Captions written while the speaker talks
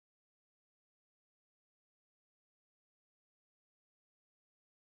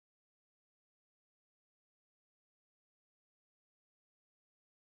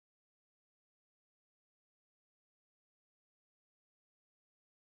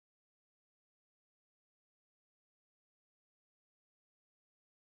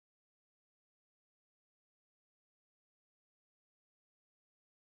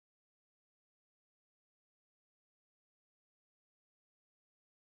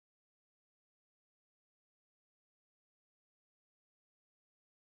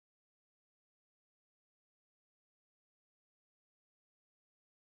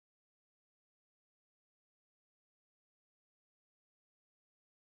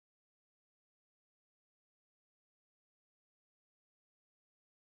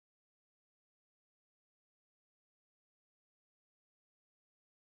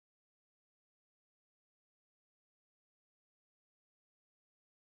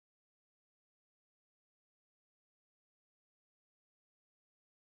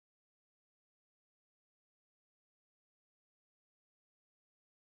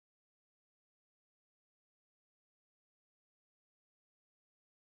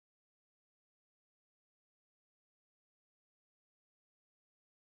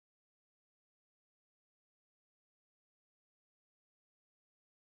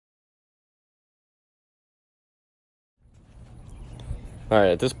All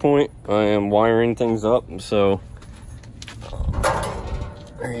right, at this point, I am wiring things up. So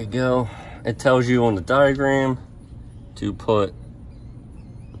there you go. It tells you on the diagram to put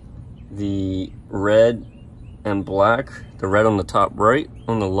the red and black, the red on the top right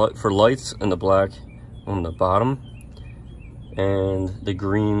on the light for lights, and the black on the bottom, and the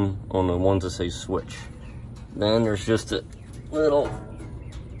green on the ones that say switch. Then there's just a little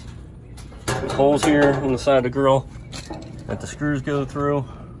holes here on the side of the grill that the screws go through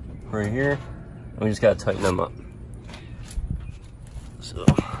right here, and we just gotta tighten them up. So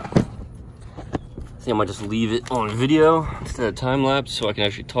I think I might just leave it on video instead of time lapse so I can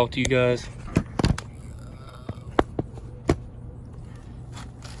actually talk to you guys.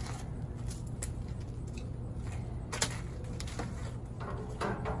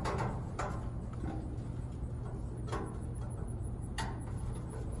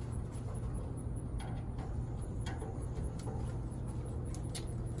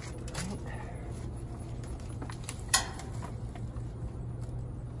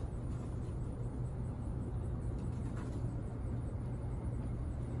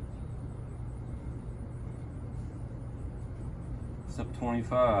 Step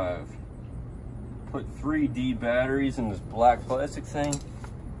 25. Put 3 D batteries in this black plastic thing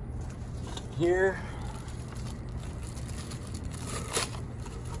here.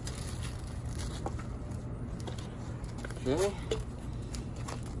 Okay.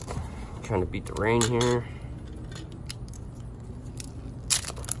 Trying to beat the rain here.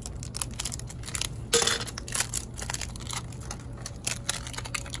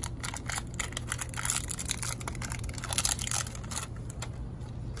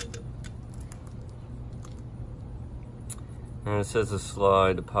 And it says to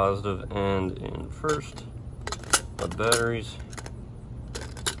slide the positive end in first of batteries.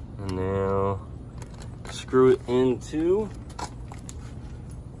 And now screw it into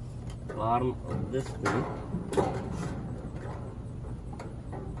the bottom of this thing.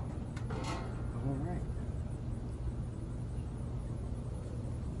 Alright.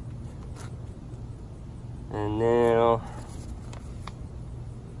 And now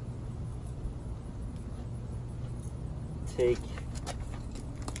take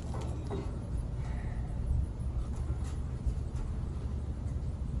the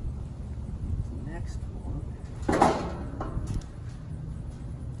next one.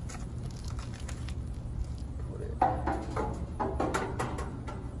 Put it.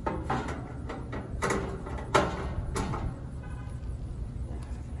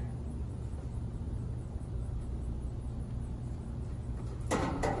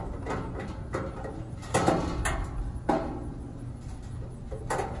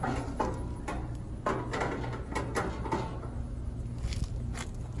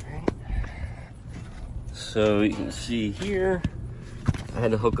 So you can see here, I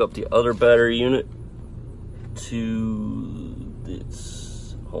had to hook up the other battery unit to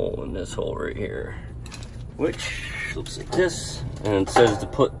this hole in this hole right here, which looks like this, and it says to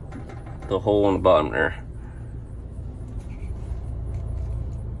put the hole on the bottom there.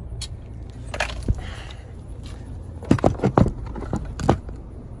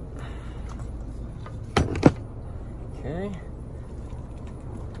 Okay.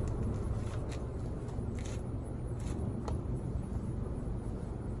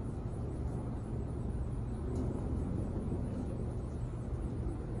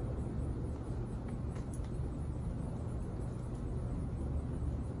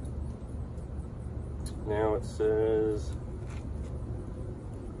 Now it says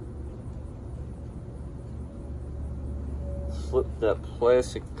slip that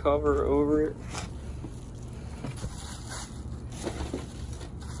plastic cover over it.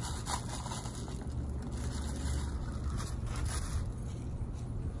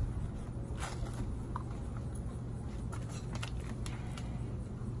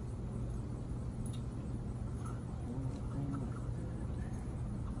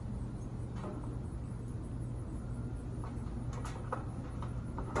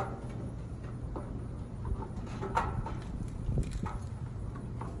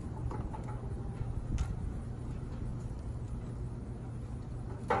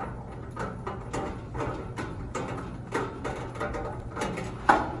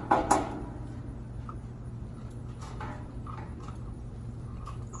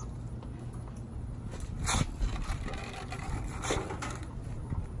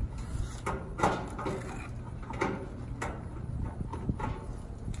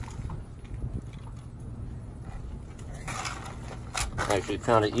 Actually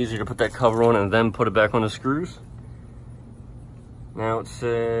found it easier to put that cover on and then put it back on the screws. Now it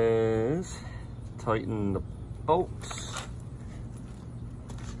says tighten the bolts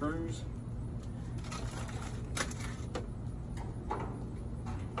screws.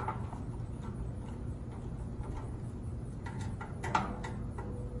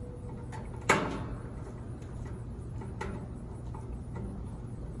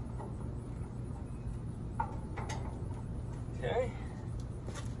 Okay.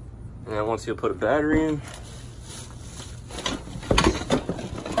 And then once you put a battery in,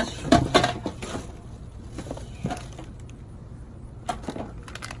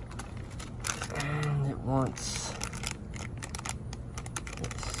 and it wants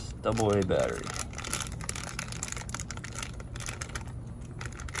its AA battery.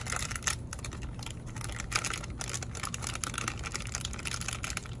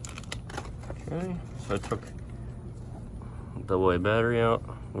 Okay, so I took AA battery out,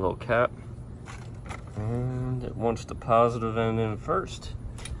 a little cap, and it wants the positive end in first.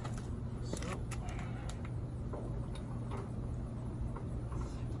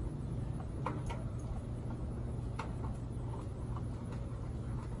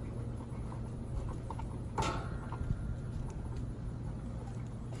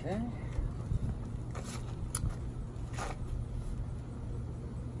 Okay.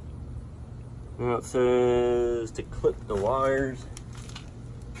 Now it says to clip the wires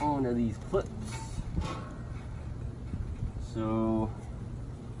onto these clips. So,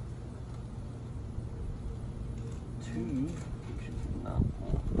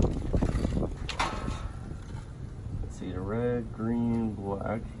 let's see, the red, green,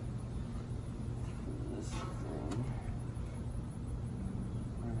 black. This thing.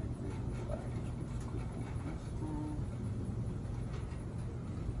 Red, green, black.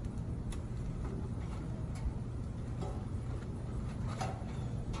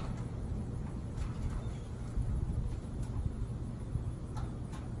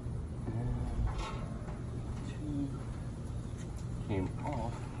 Came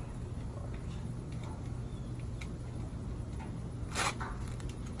off.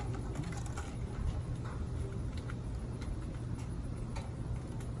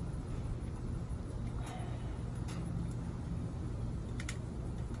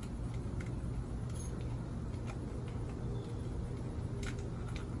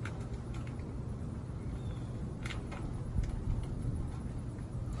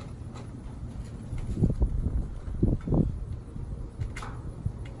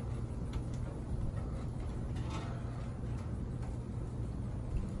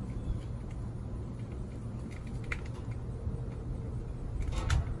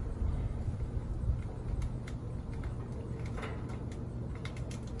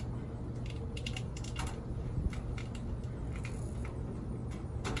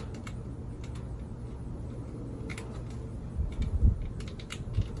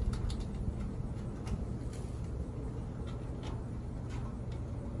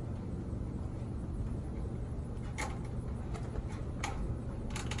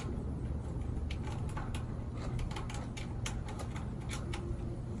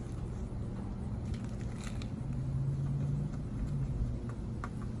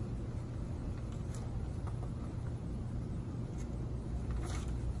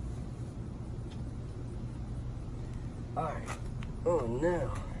 Alright, oh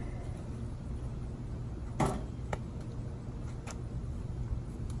now.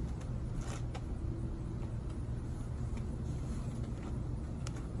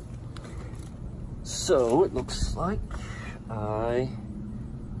 So it looks like I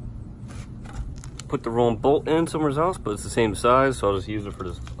put the wrong bolt in somewhere else, but it's the same size, so I'll just use it for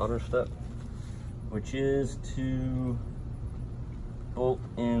this other step, which is to bolt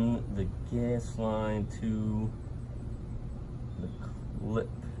in the gas line to the clip.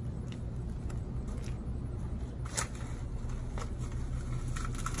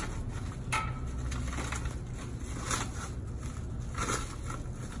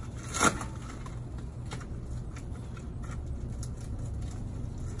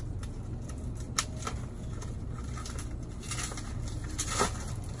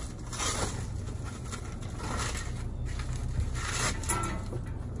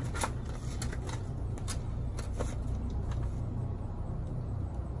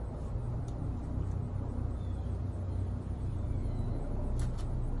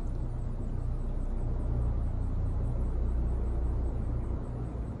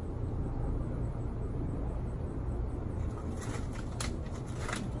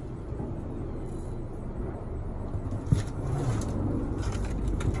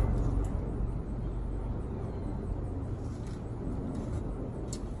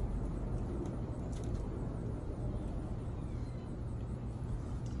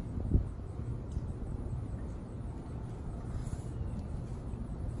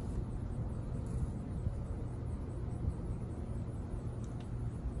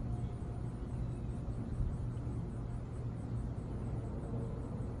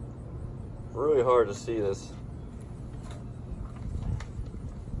 really hard to see this.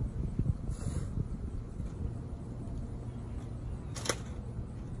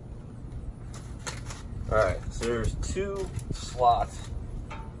 All right, so there's 2 slots,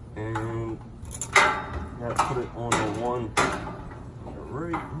 and I gotta put it on the one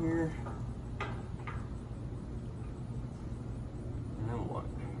right here. And then what?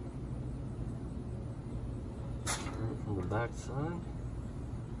 Right from the back side.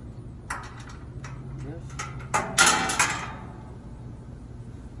 Yes.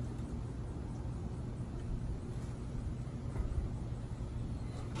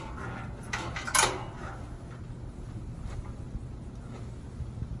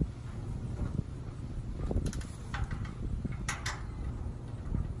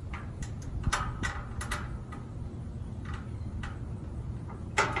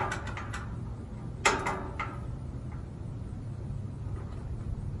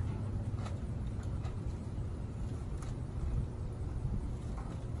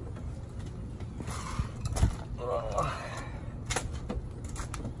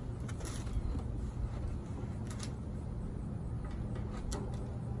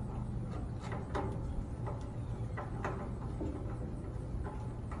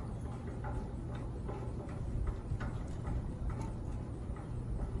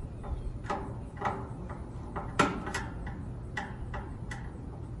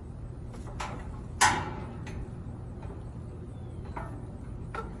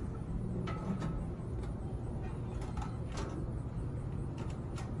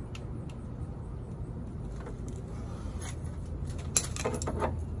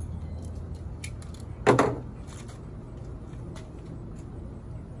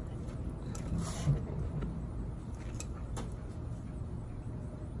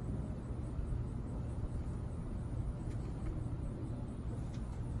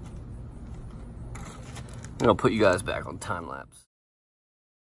 And I'll put you guys back on time lapse.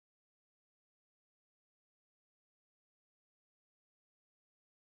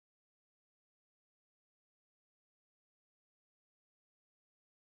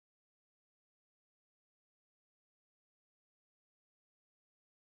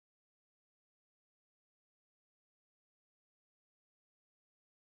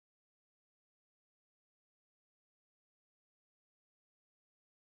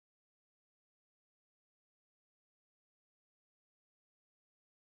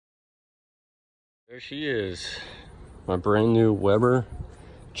 There she is, my brand new Weber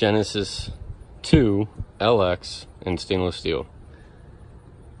Genesis 2 LX in stainless steel.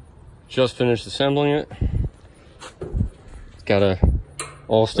 Just finished assembling it. It's got a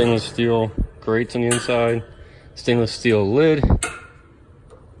all stainless steel grates on the inside, stainless steel lid,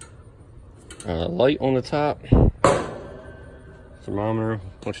 light on the top, thermometer,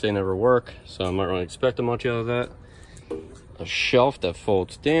 which they never work, so I'm not really expecting much out of that. A shelf that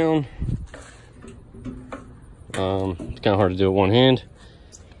folds down. It's kind of hard to do with one hand.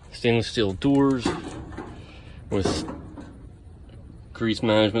 Stainless steel doors with grease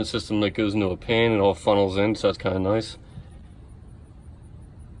management system that goes into a pan and all funnels in, so that's kind of nice.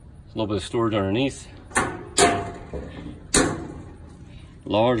 A little bit of storage underneath.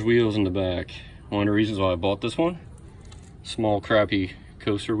 Large wheels in the back. One of the reasons why I bought this one. Small crappy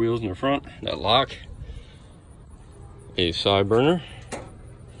coaster wheels in the front that lock. A side burner,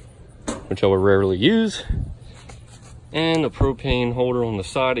 which I would rarely use. And a propane holder on the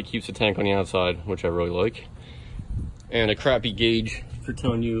side. It keeps the tank on the outside, which I really like. And a crappy gauge for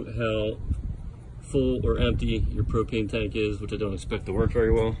telling you how full or empty your propane tank is, which I don't expect to work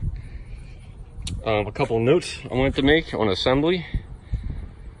very well. A couple of notes I wanted to make on assembly.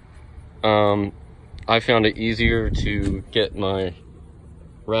 I found it easier to get my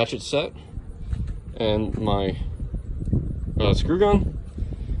ratchet set and my screw gun,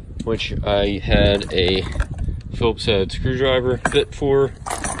 which I had a Phillips head screwdriver bit for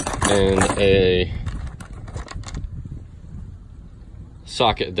and a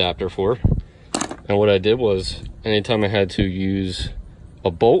socket adapter for. And what I did was, anytime I had to use a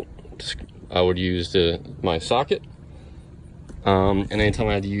bolt, I would use my socket. And anytime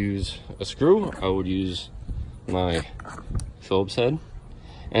I had to use a screw, I would use my Phillips head.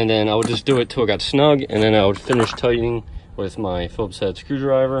 And then I would just do it till it got snug, and then I would finish tightening with my Phillips head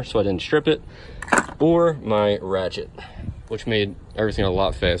screwdriver so I didn't strip it, or my ratchet, which made everything a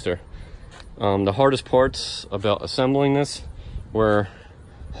lot faster. The hardest parts about assembling this were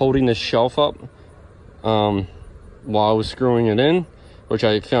holding this shelf up while I was screwing it in, which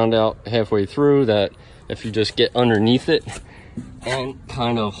I found out halfway through that if you just get underneath it and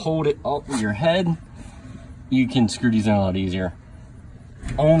kind of hold it up with your head, you can screw these in a lot easier.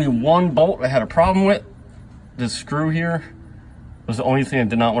 Only one bolt I had a problem with. This screw here was the only thing I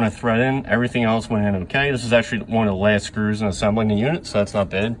did not want to thread in. Everything else went in okay. This is actually one of the last screws in assembling the unit, so that's not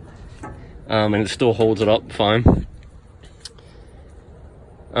bad. And it still holds it up fine.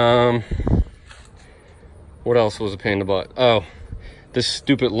 What else was a pain in the butt? Oh, this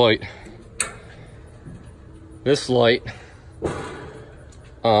stupid light. This light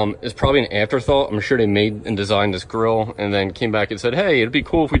is probably an afterthought. I'm sure they made and designed this grill and then came back and said, hey, it'd be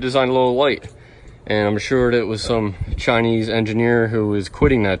cool if we designed a little light. And I'm sure that it was some Chinese engineer who was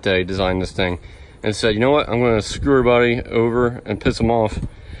quitting that day designed this thing and said, you know what, I'm going to screw everybody over and piss them off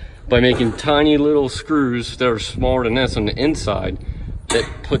by making tiny little screws that are smaller than this on the inside that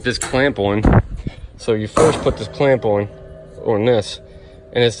put this clamp on. So you first put this clamp on this,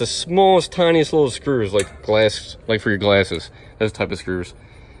 and it's the smallest, tiniest little screws, like glass, like for your glasses, those type of screws.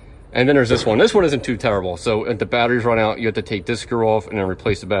 And then there's this one. This one isn't too terrible. So if the batteries run out, you have to take this screw off and then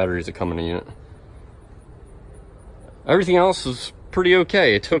replace the batteries that come in the unit. Everything else is pretty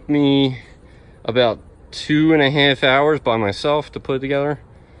okay. It took me about 2.5 hours by myself to put it together.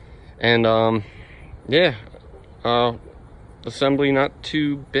 And yeah, assembly not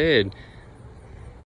too bad.